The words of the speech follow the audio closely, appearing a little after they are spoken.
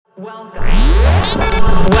Welcome.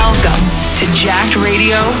 Welcome to Jacked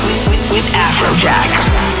Radio with Afrojack.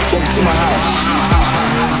 Welcome to my house.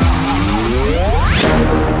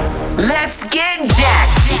 Let's get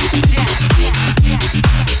jacked.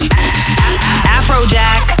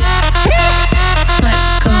 Afrojack.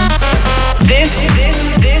 Let's go. This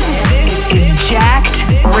is Jacked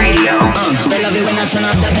Radio. They love it when I turn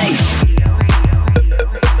up the bass.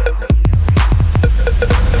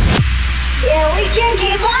 Yeah, we can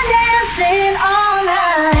keep on dancing all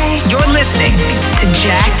night. You're listening to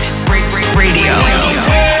Jacked Radio.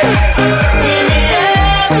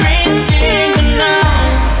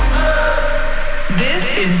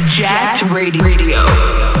 This is Jacked Radio.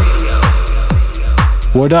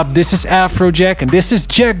 What up? This is Afrojack and this is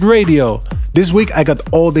Jacked Radio. This week I got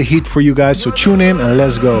all the heat for you guys, so tune in and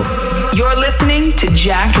let's go. You're listening to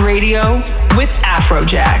Jacked Radio with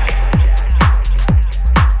Afrojack.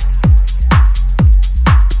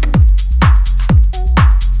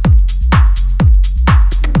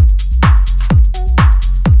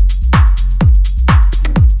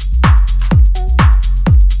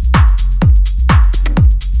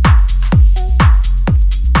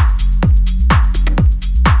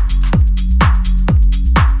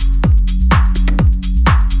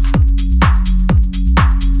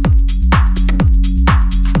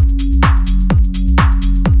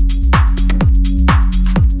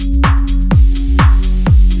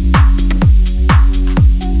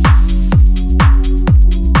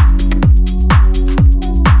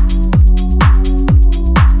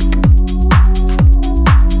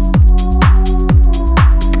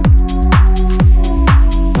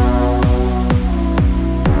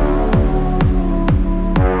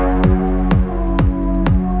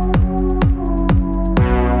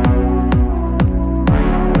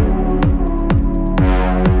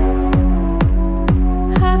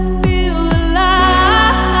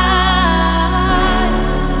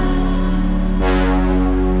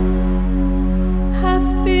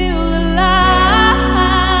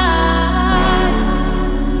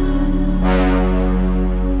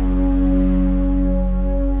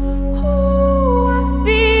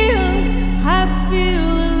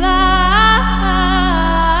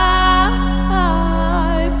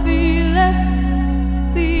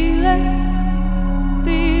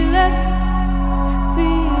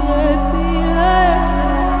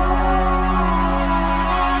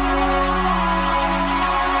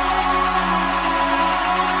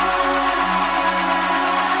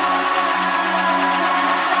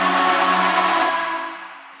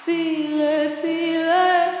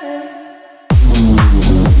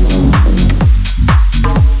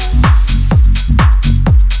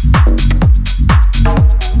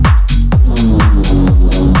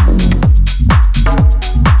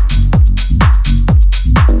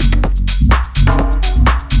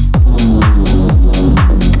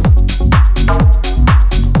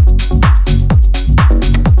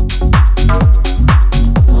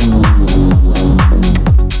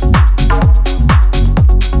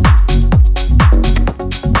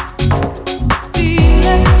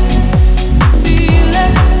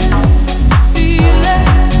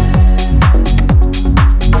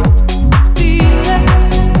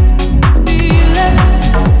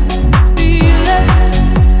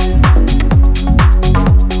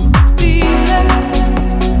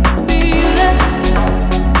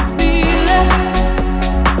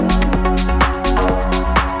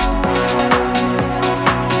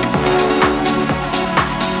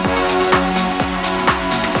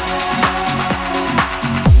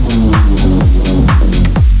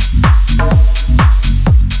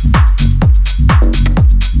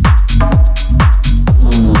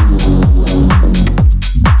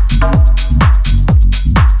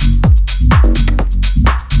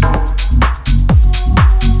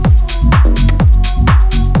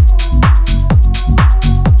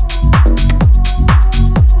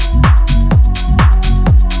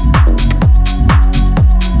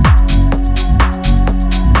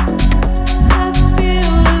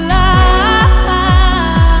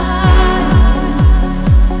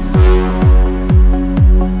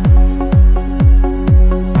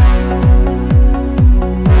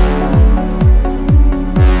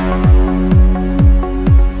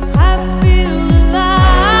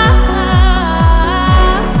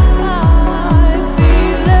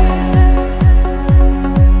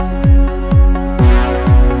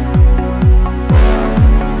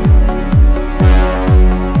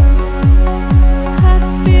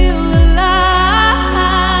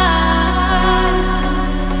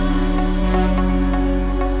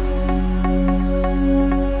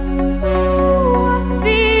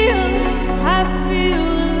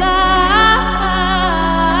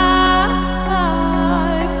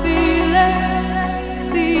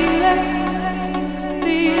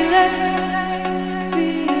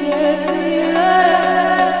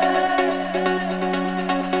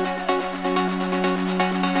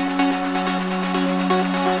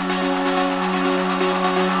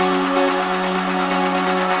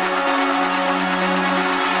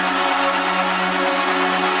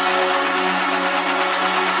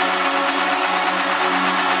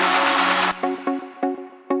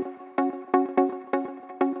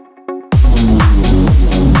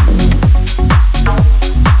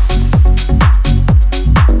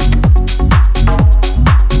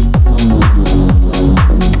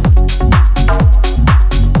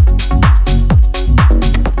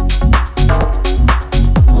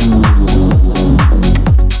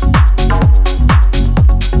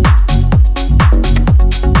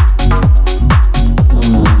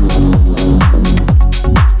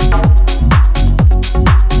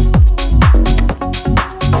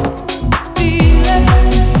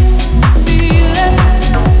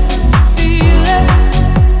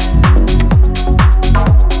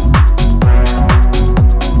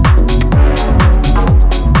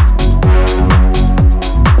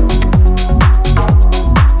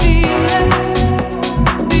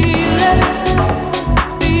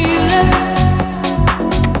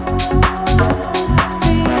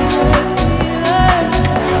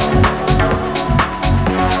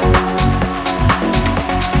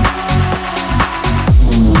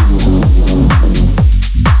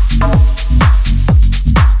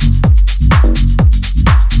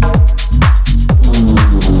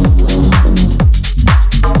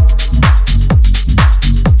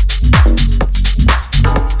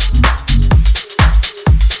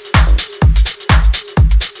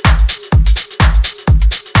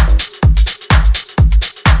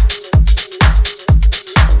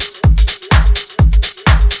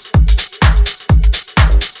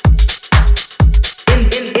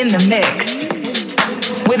 mix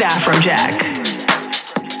with Afrojack.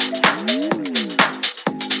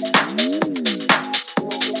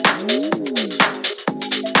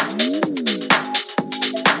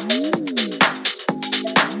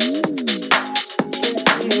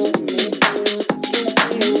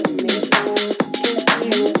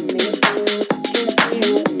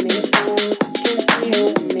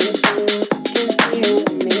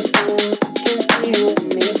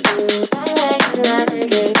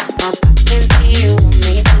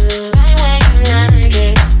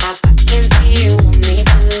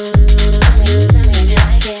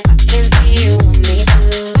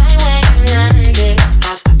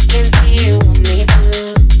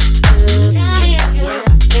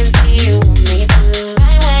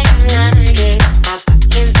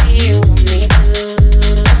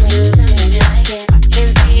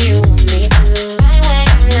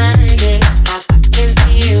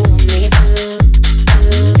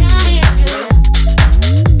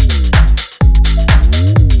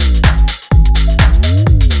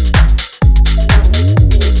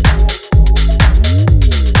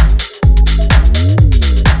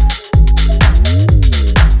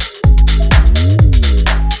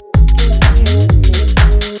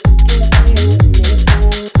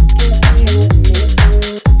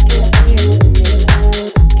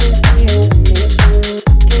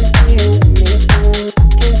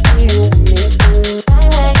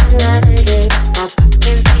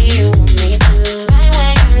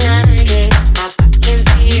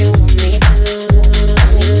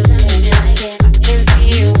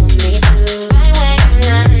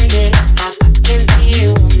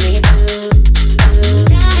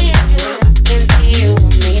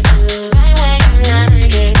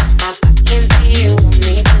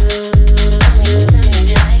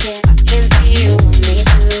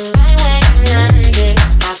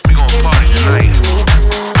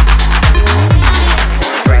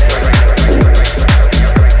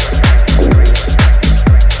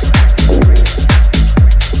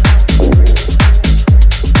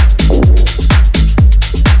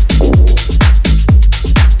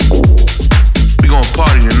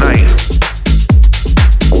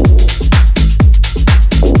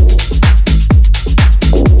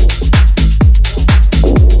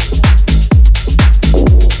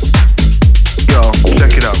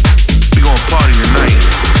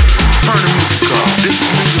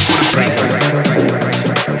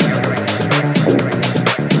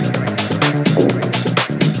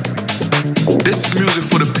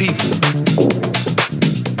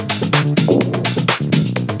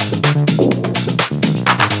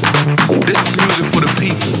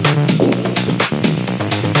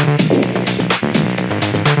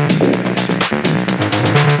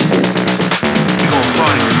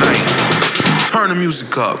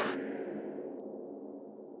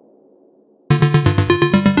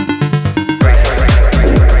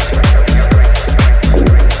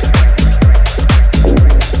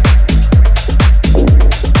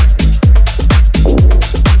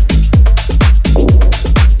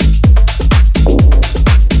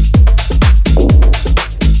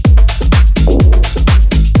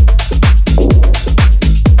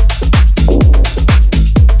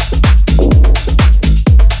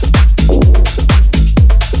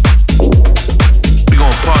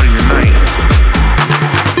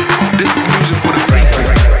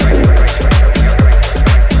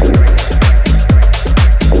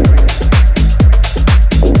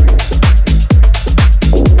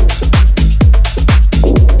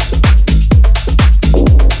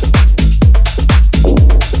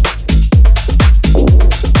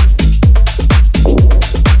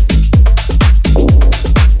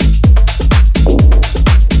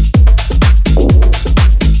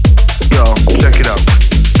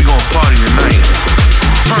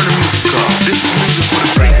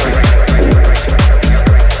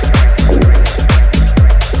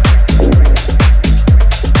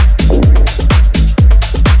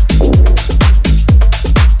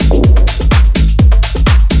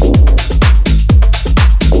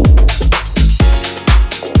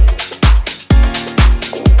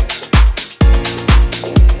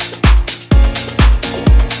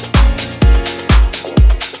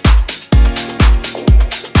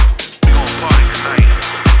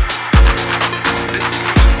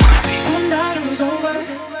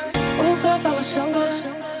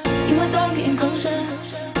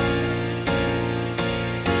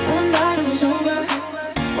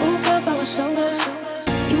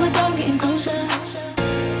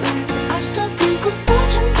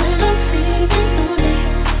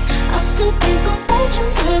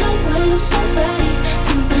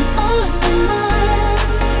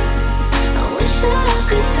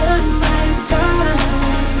 Turn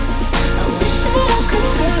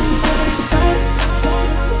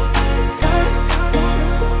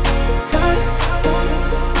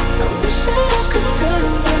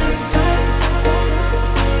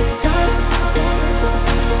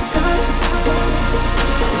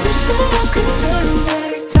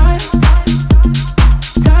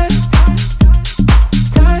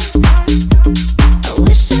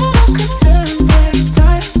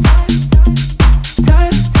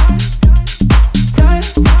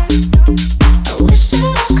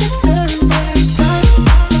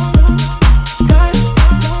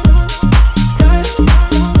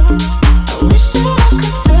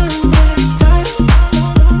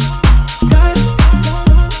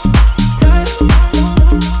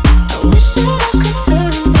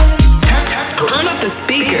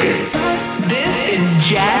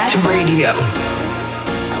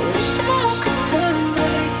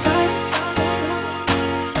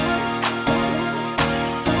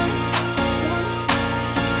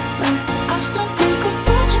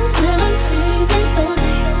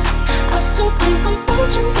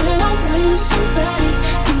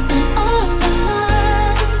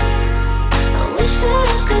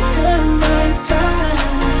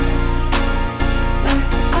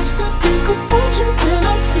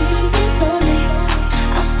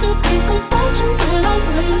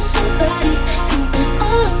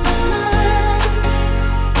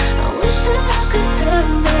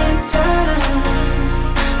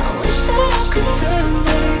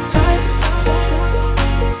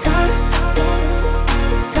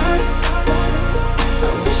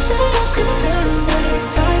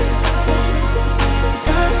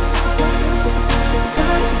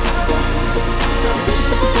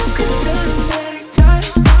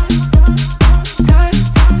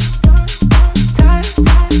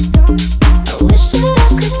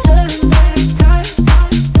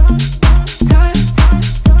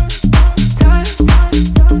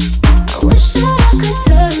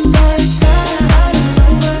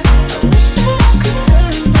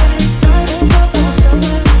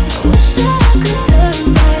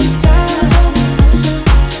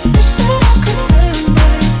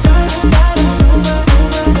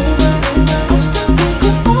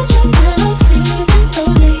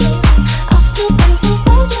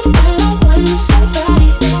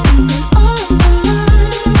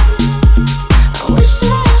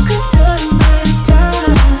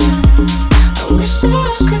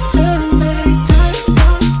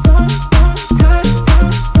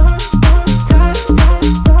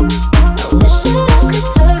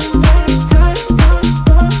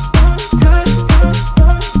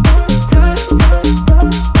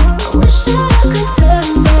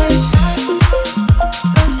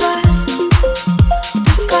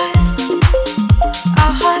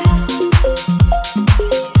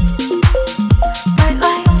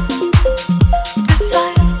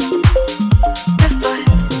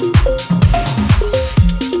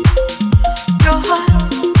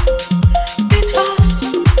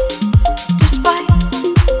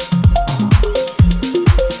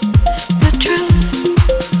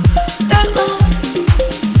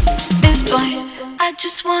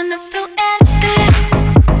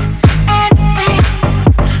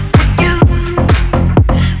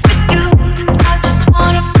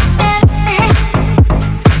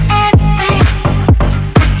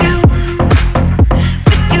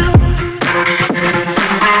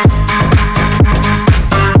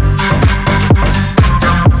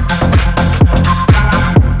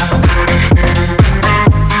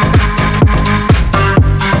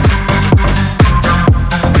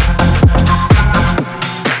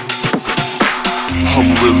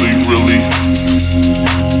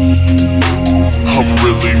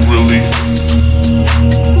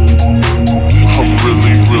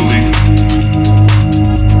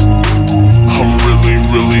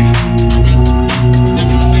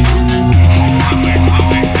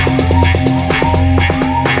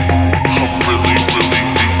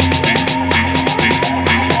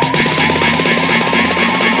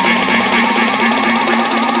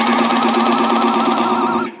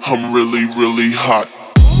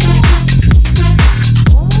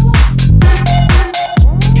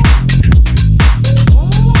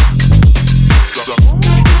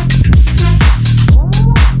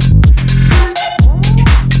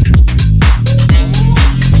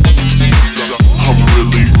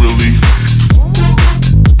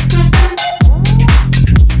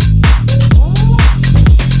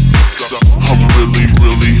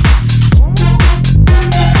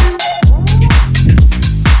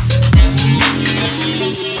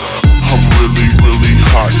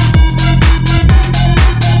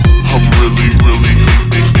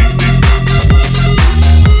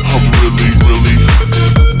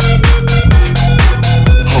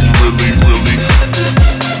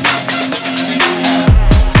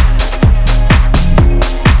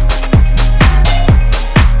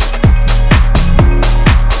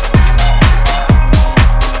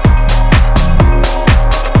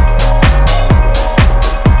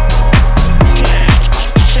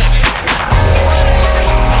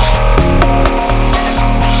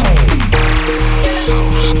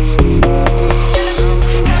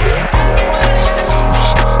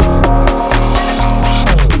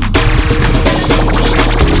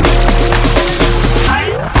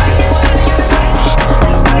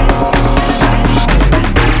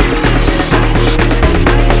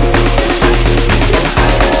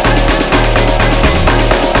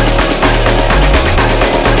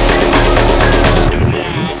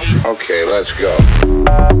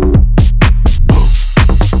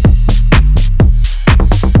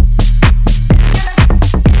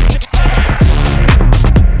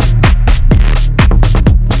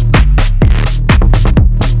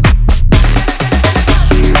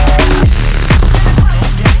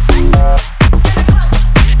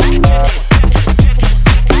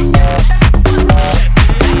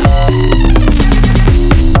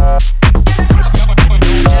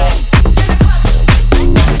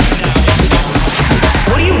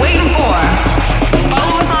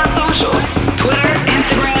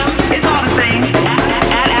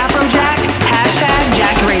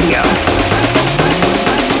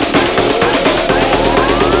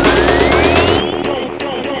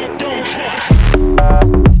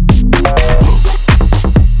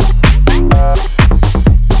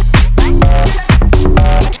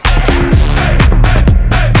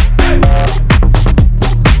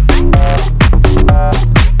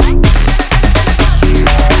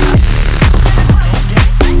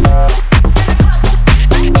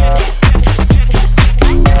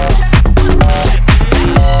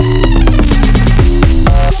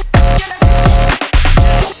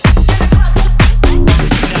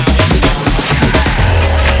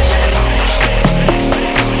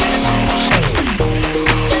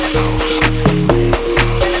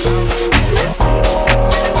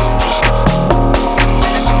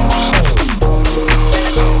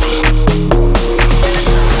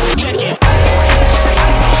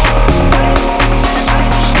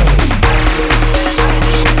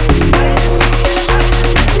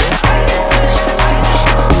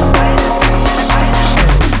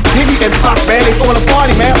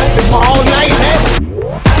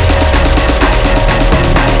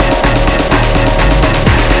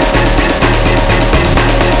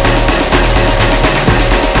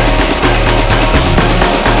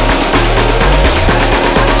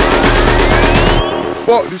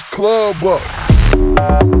this club up.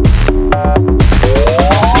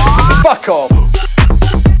 Fuck off.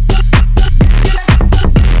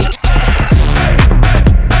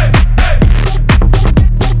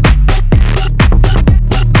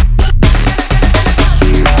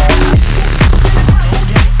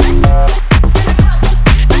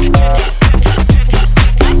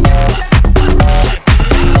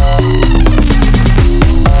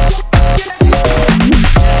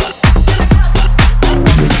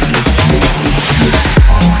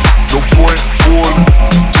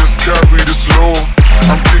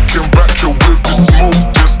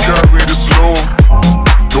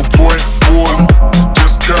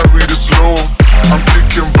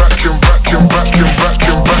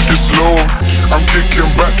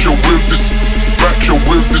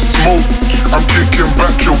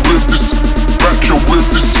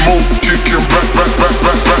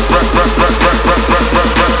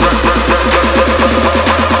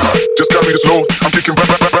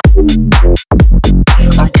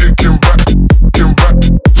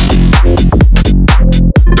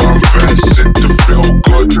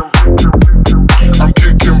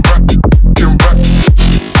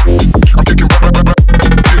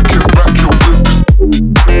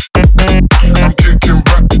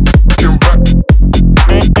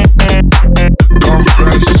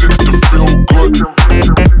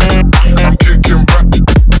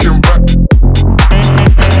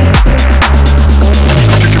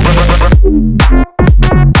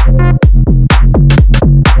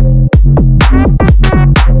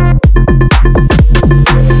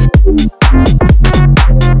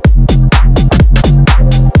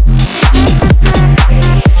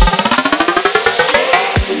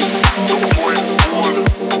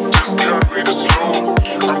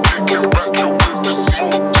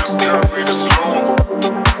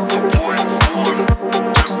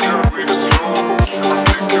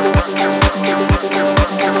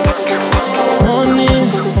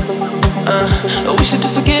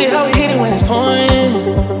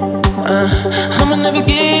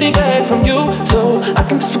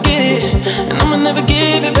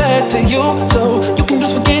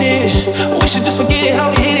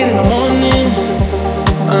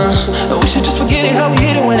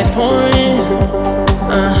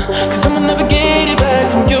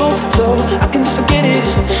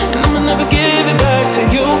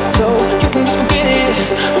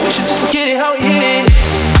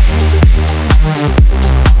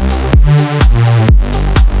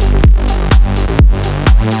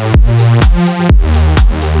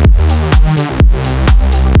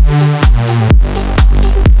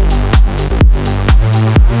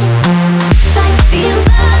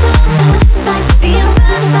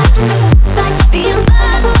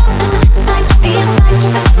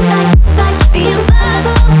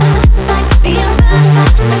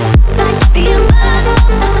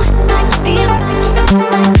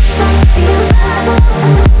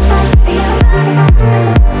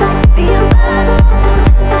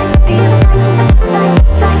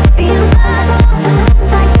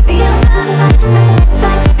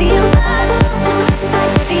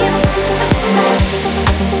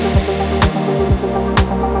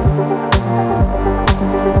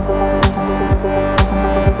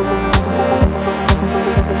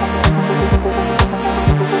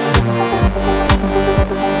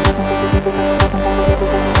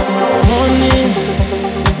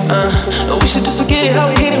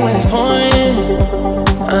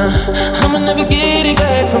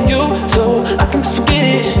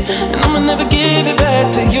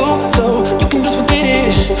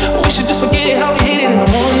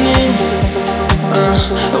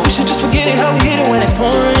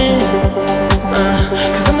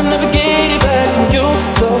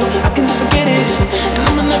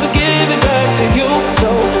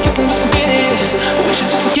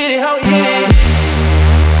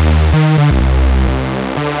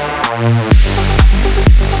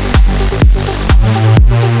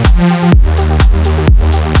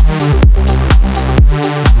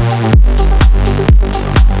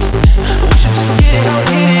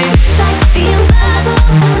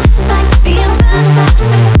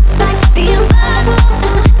 Like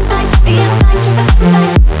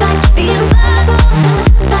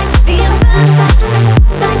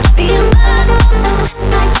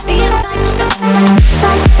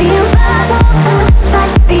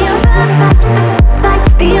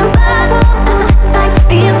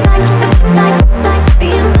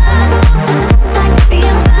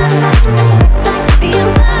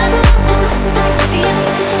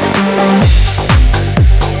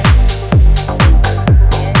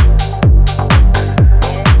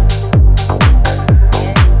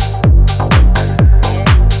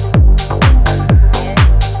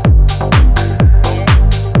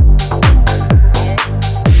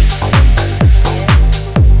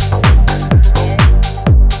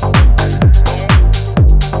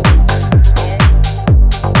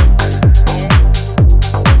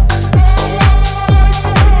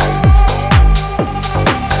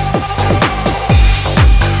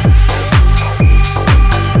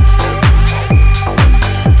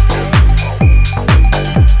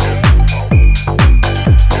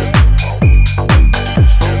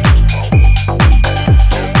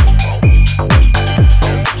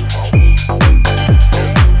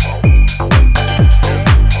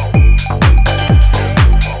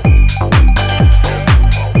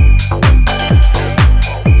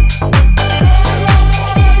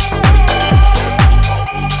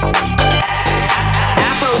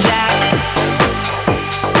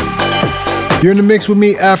You're in the mix with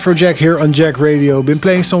me, Afrojack, here on Jack Radio. Been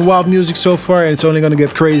playing some wild music so far, and it's only gonna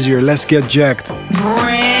get crazier. Let's get jacked.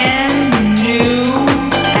 Brand new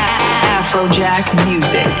Afrojack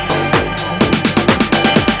music.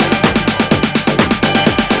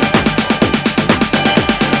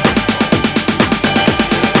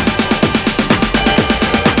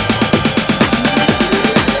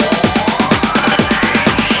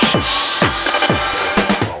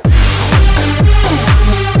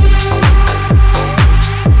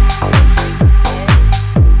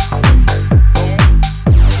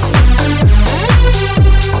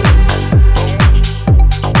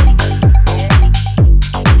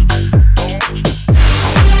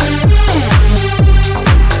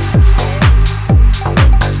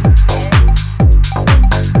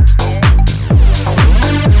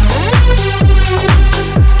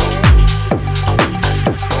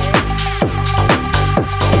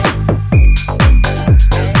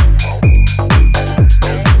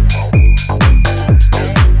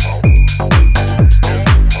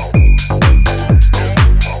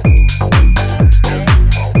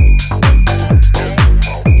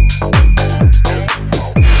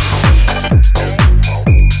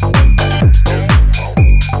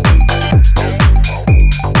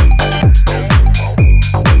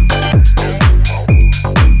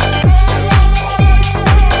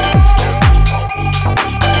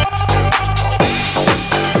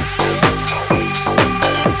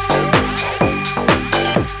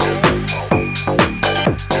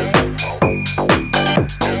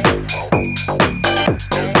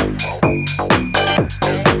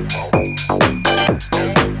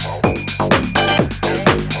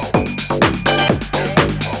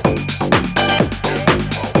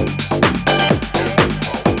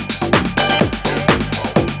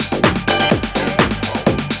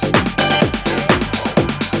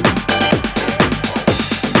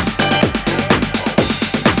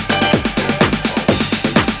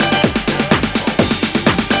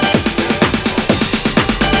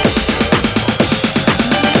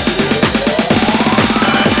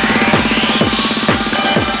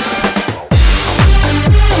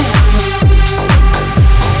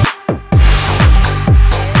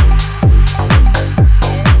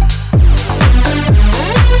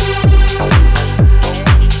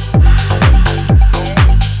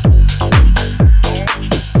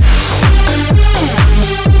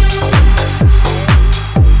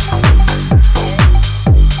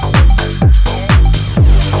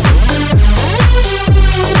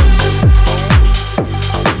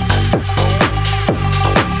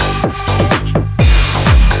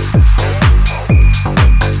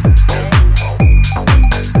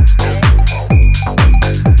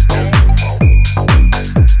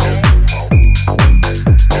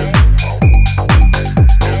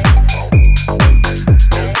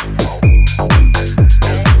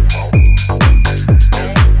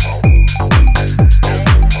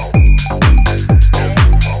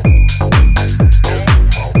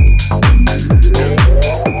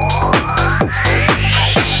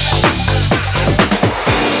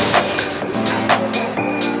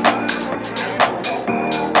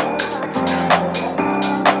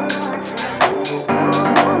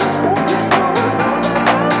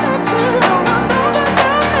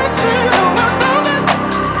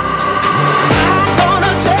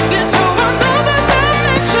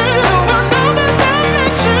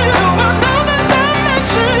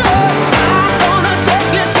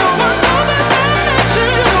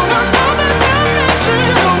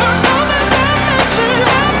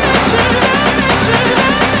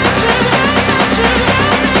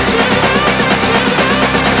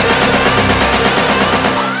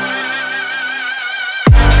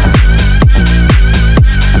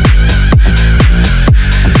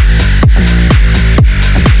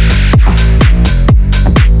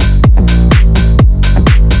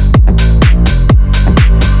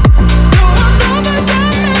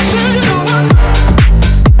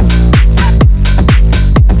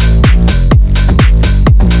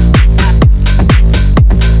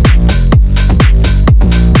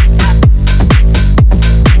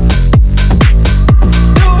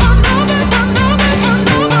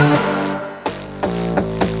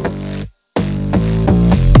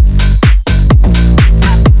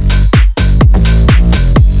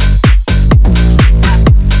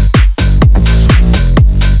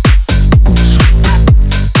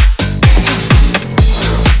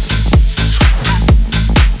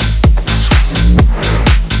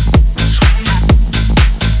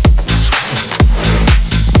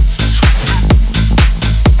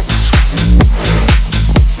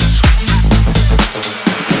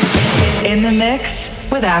 In the mix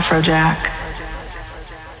with Afrojack.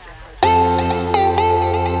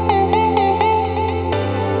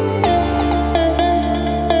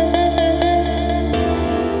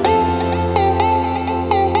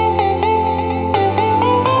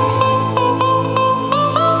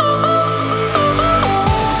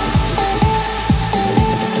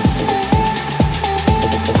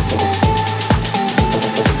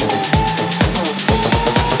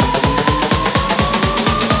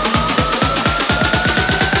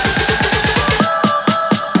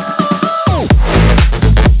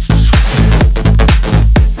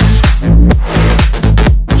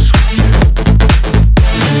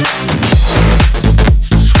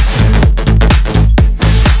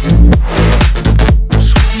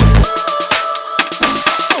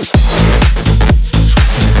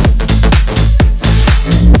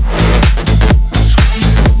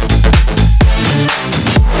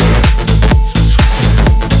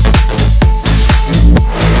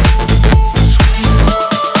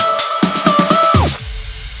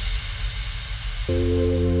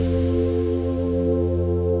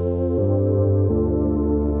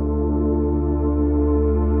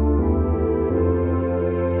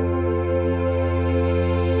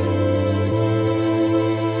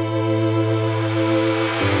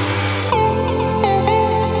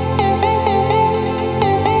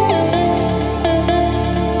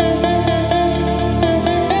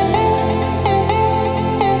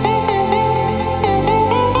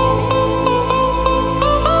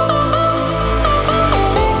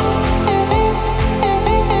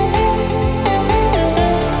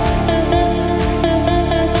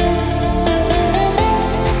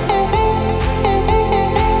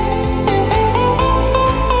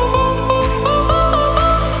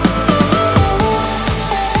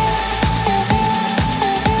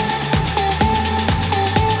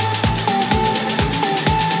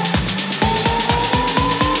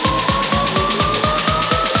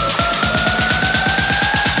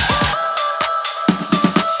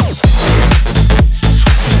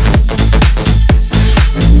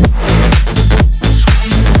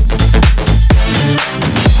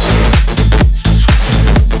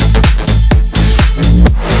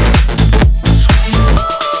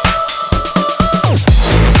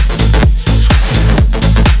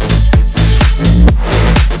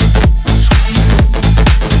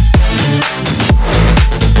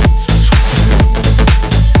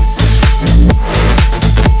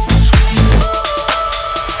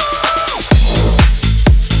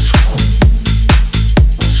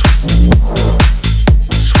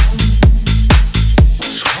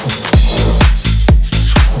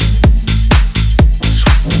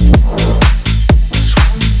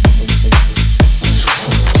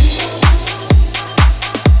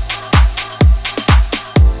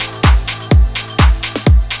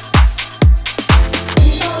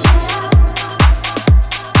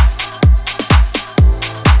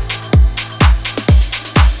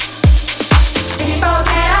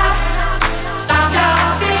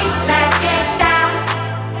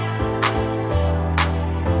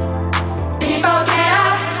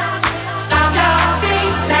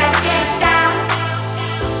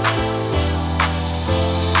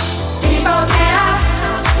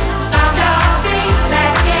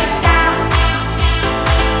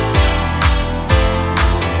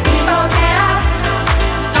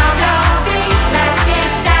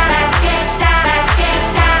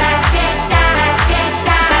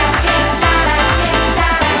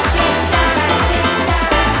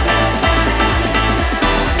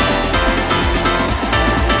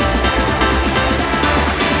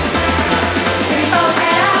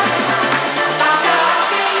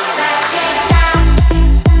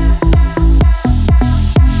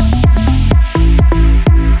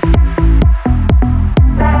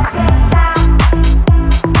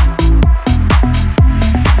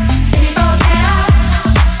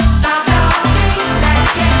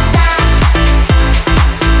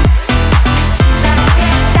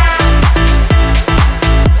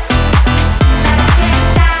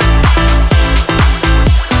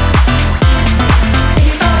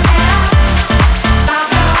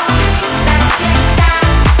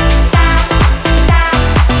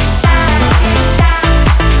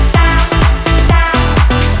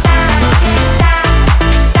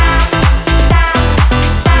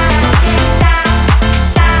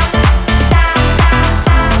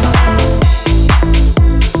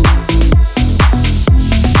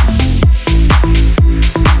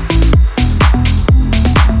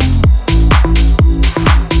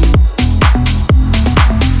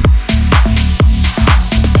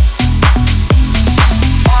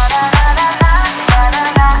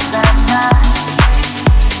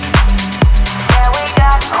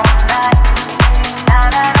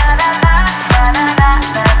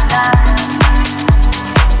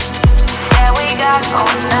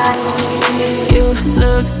 You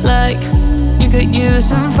look like you could use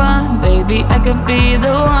some fun, baby. I could be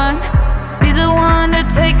the one to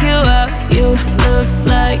take you out. You look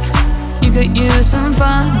like you could use some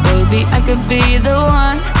fun, baby. I could be the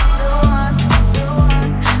one.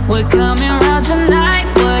 We're coming round tonight,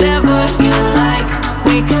 whatever you like.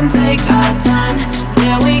 We can take our time,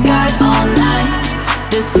 yeah, we got all night.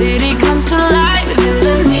 The city comes to life in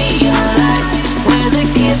the neon lights, where the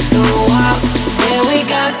kids go out, yeah, we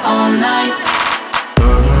got all night.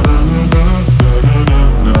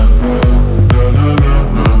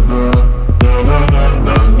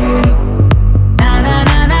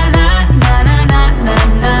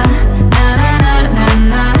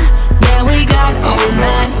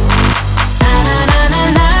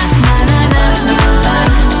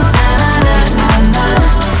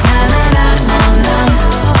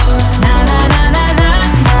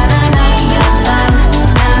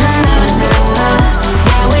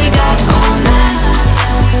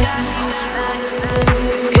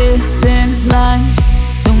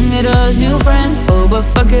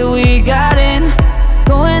 Fuck it, we got in.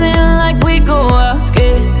 Going in like we go out.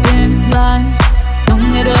 Skipping lines.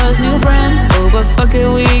 Don't get us new friends. Oh, but fuck it,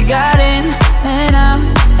 we got in. And out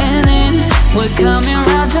and in. We're coming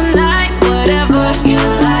round tonight. Whatever you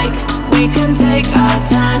like. We can take our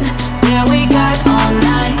time. Yeah, we got all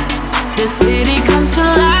night. The city comes to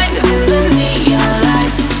life with the neon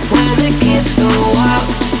lights, where the kids go out.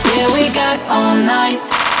 Yeah, we got all night.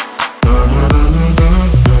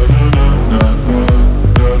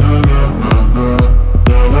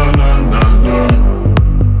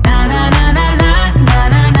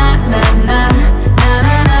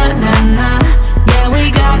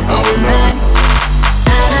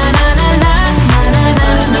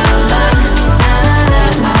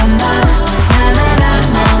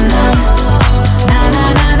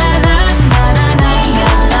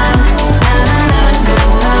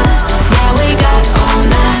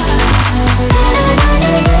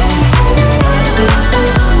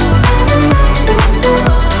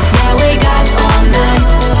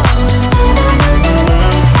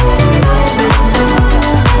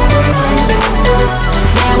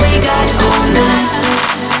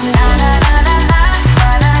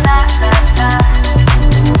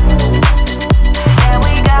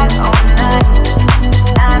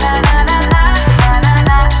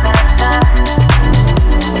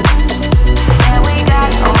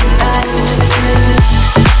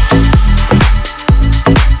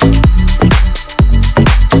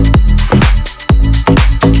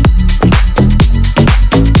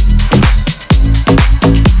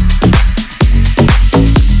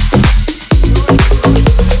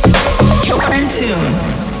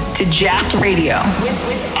 Jacked Radio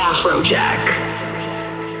with Afrojack.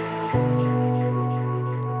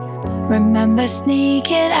 Remember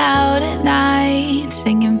sneaking out at night,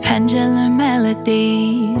 singing pendulum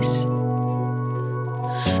melodies.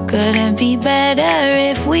 Couldn't be better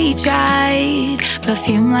if we tried.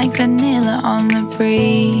 Perfume like vanilla on the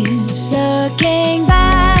breeze. Looking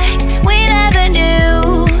back, we never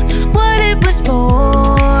knew what it was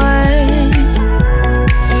for.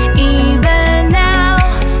 Even now,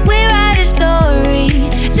 we write a story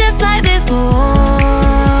just like before.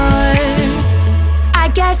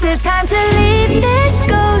 I guess it's time to leave this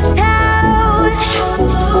ghost town.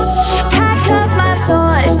 Pack up my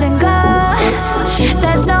thoughts and go.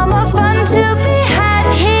 There's no more fun to be had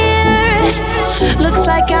here. Looks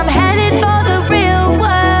like I'm headed for the real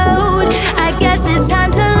world. I guess it's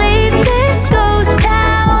time to leave this ghost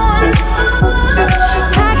town.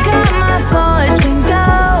 Pack up my thoughts and go.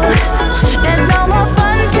 There's no more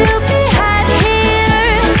fun to be had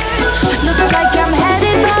here. Looks like I'm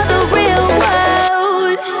headed for the real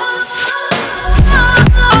world.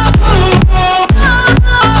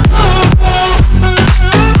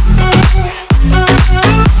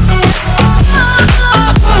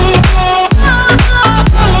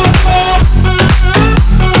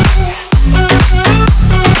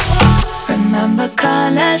 Remember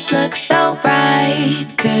colors look so bright.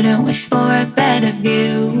 Couldn't wish for a better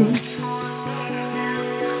view.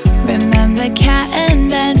 Remember cat and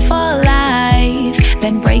bed for life,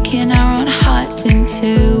 then breaking our own hearts in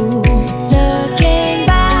two. Looking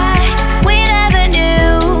back, we never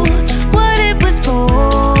knew what it was for.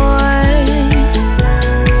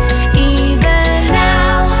 Even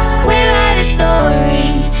now, we write a story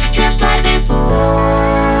just like before.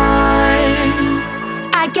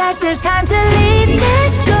 I guess it's time to leave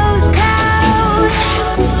this ghost town.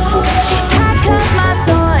 Pack up my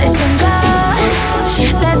thoughts and go.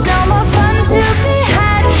 There's no more fun to be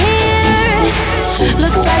had here.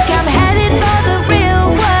 Looks like I'm headed for the real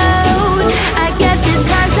world. I guess it's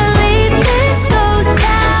time to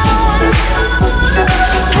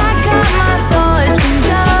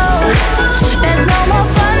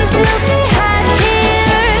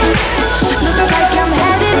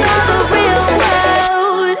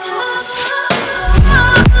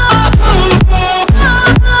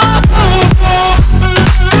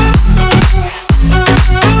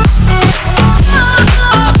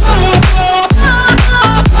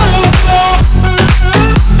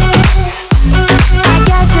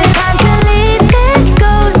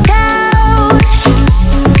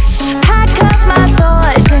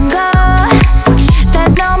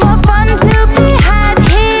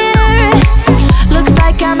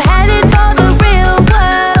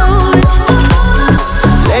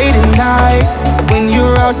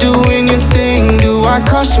start doing your thing? Do I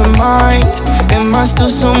cross your mind? Am I still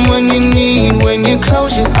someone you need when you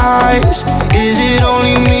close your eyes? Is it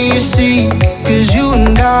only me you see? 'Cause you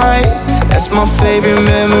and I, that's my favorite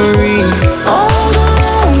memory. All the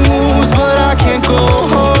wrong moves, but I can't go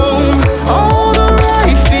home. All the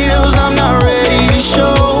right feels, I'm not ready to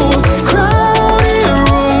show. Crowded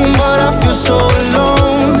room, but I feel so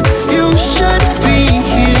alone. You should be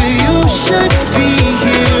here, you should be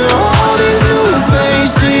here. All these new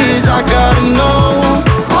faces, I gotta know.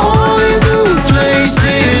 All these new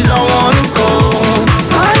places, I wanna go.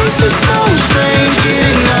 Life is so strange,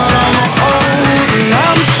 getting out on my own. And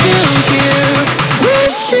I'm still here,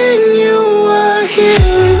 wishing you were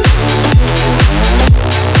here.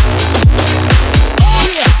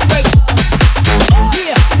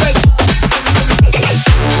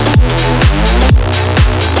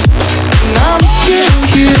 And I'm still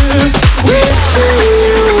here, wishing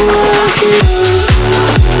you were here.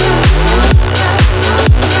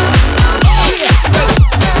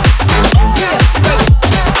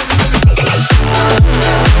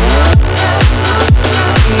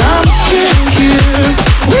 And I'm still here,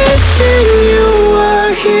 wishing you were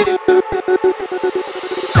here.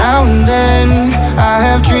 Now and then, I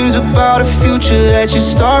have dreams about a future that you're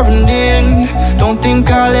starving in. Don't think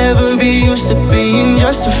I'll ever be used to being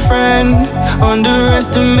just a friend.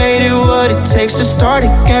 Underestimated what it takes to start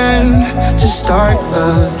again. To start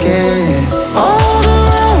again. All the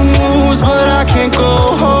wrong moves, but I can't go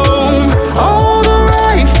home. All the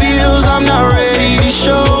right feels, I'm not ready to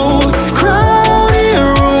show. Crowded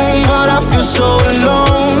room, but I feel so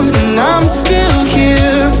alone. And I'm still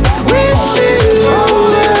here, wishing you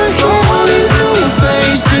were here. All these new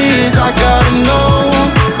faces, I gotta know.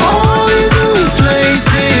 All these new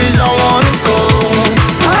places, I wanna go.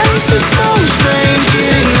 Life is so strange,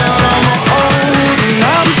 getting out on my own. And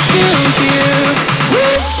I'm still here,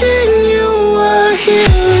 wishing you were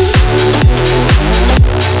here.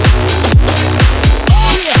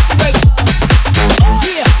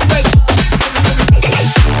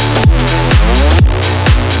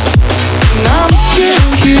 And I'm still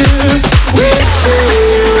here, wishing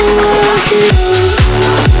you were here.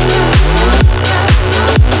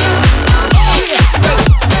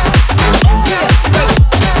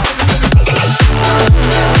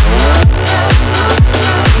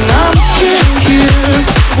 And I'm still here,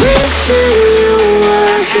 wishing you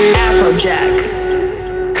were here. Afrojack.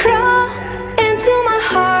 Crawl into my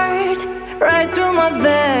heart, right through my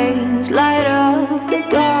veins, light up the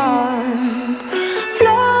dark.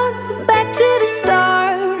 Float back to the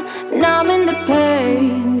start, numbing the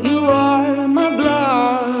pain. You are my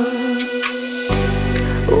blood.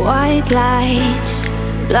 White lights,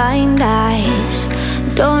 blind eyes.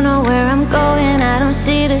 Don't know where I'm going, I don't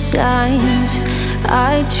see the signs.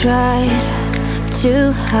 I tried to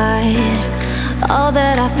hide all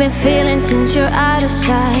that I've been feeling since you're out of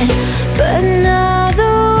sight. But now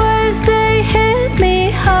the waves, they hit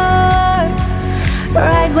me hard,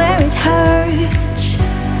 right where it hurts.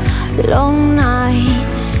 Long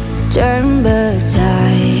nights turn but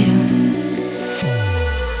time.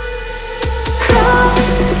 Crawl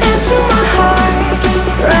into my heart,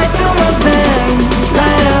 right through my veins,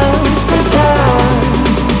 light up the dark.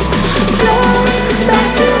 Float back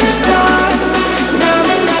to the start, numb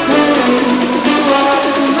in the pain. You are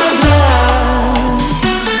my blood.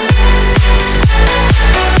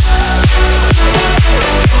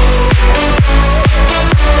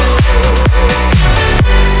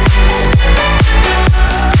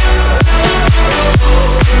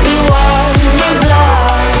 You are my blood.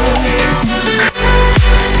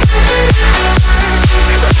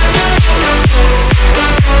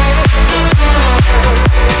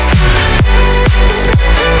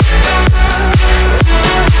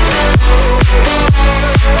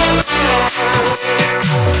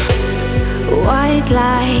 White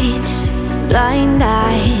lights, blind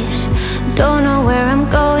eyes. Don't know where I'm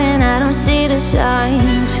going, I don't see the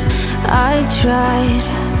signs. I tried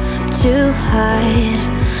to hide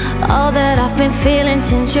all that I've been feeling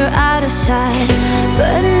since you're out of sight.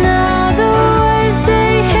 But now the waves,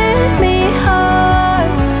 they hit me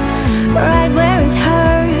hard, right where it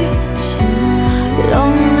hurts.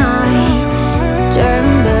 Long nights turn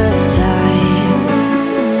but time.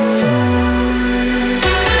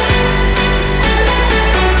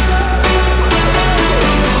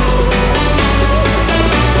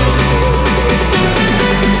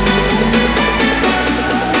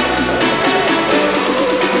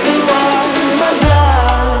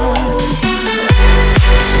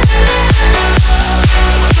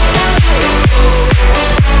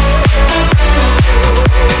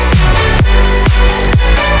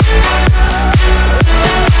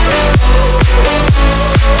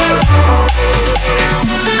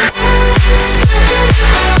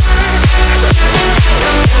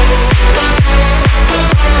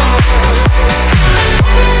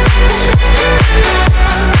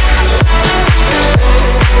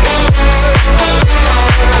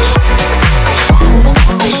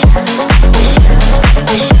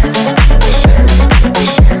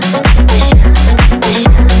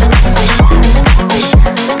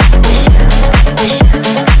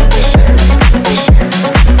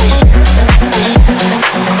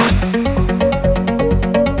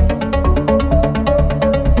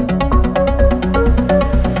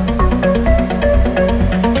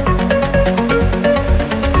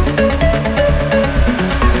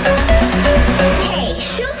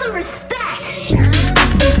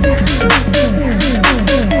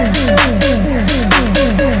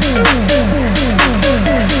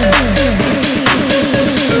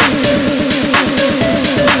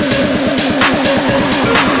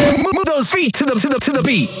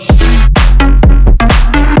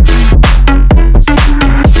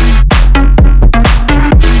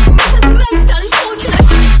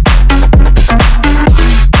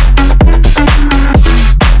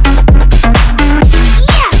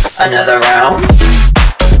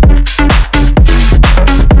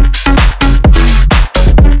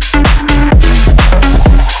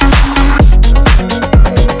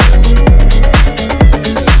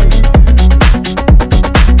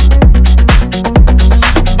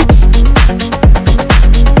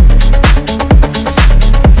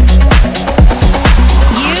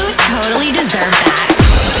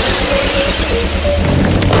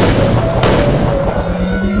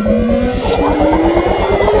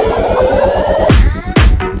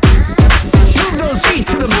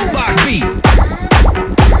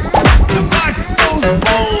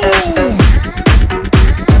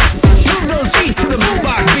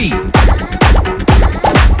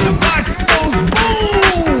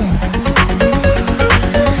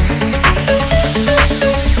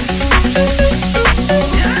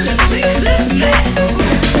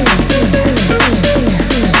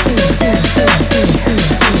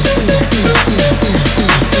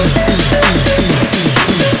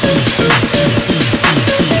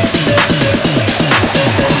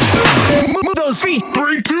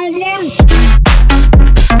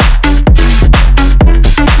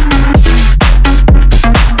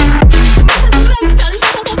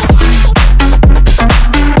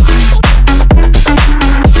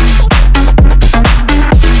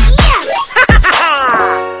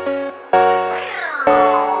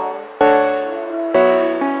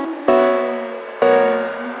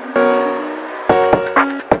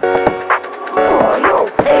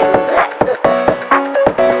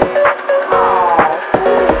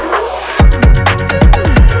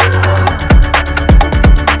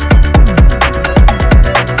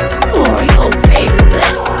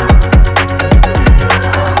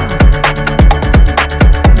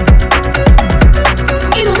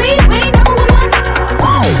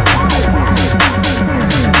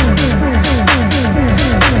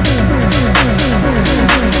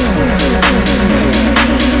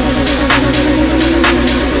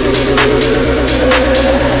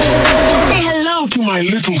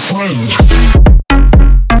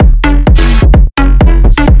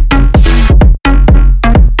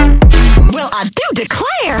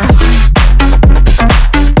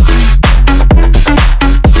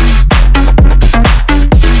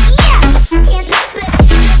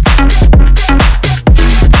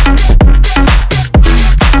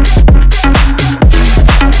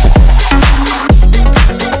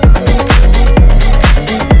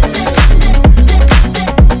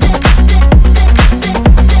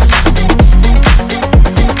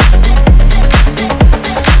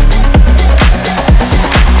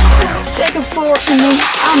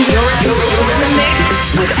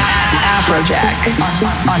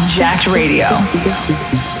 Afrojack on Jacked Radio.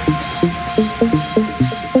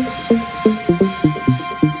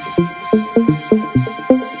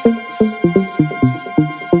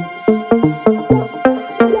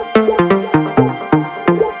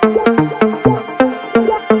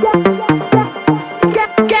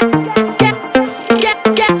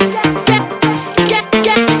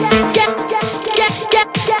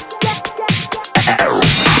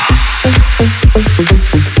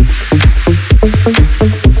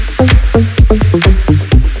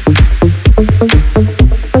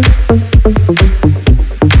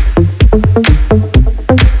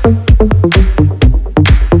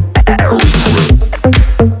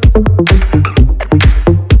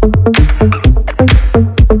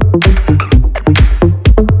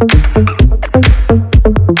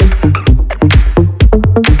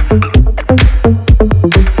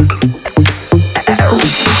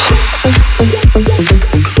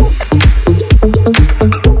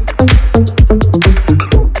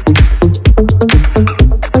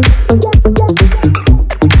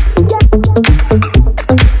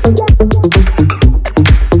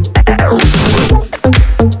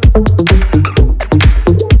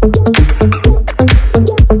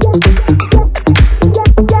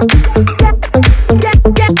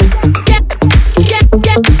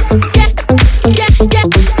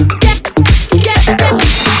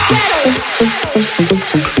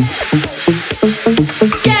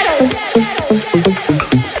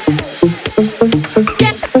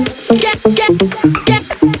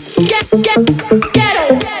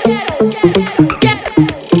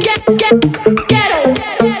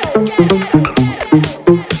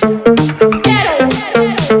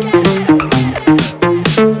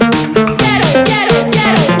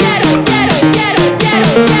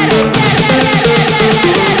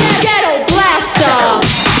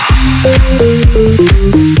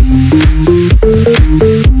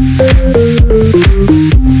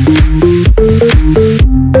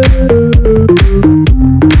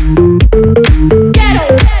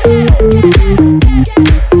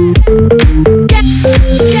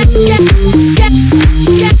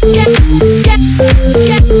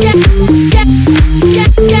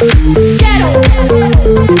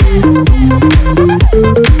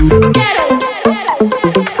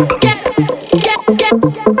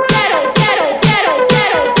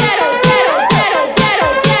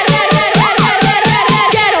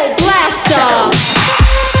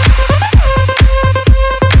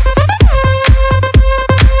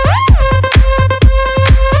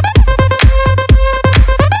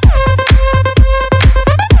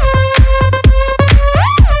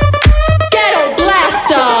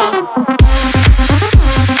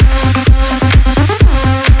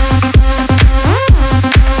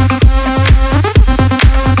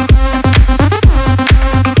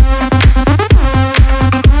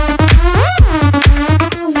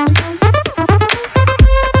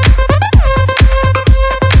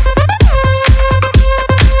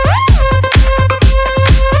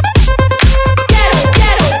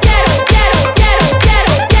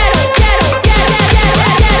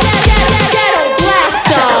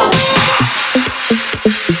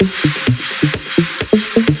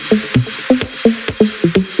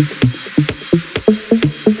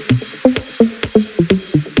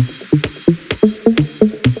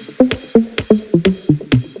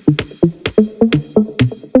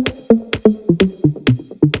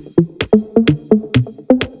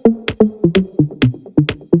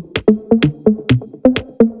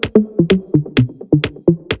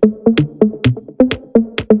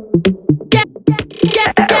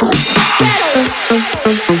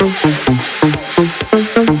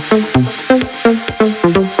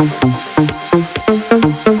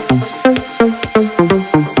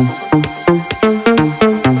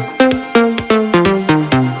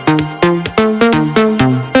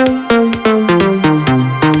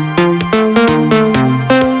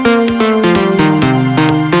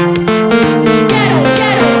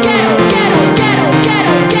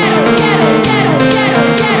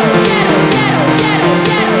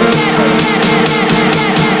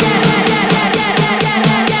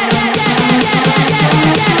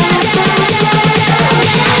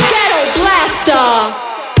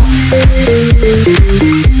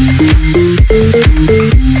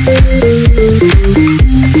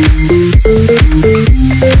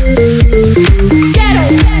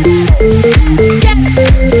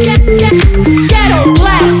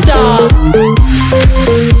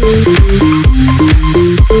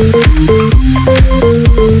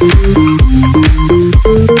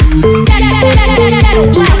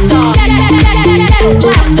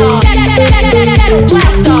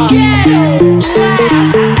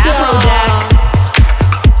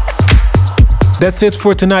 That's it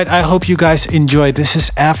for tonight. I hope you guys enjoyed. This is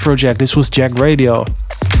Afrojack. This was Jacked Radio.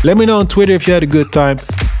 Let me know on Twitter if you had a good time.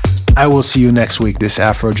 I will see you next week. This is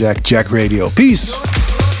Afrojack, Jacked Radio. Peace.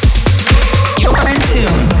 You're in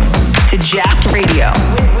tune to Jacked Radio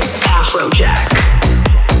with Afrojack.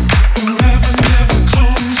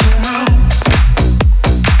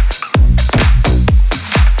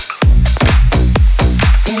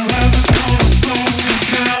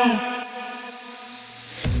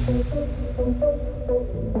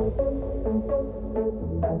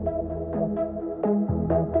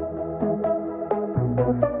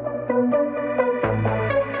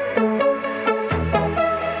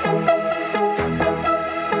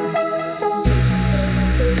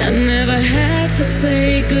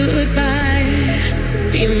 Say goodbye,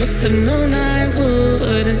 but you must have known I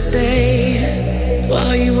wouldn't stay.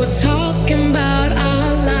 While you were talking about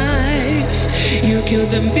our life, you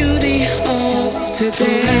killed the beauty of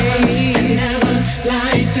today. Forever and ever,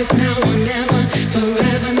 life is now or never.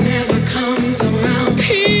 Forever never comes around.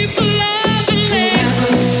 People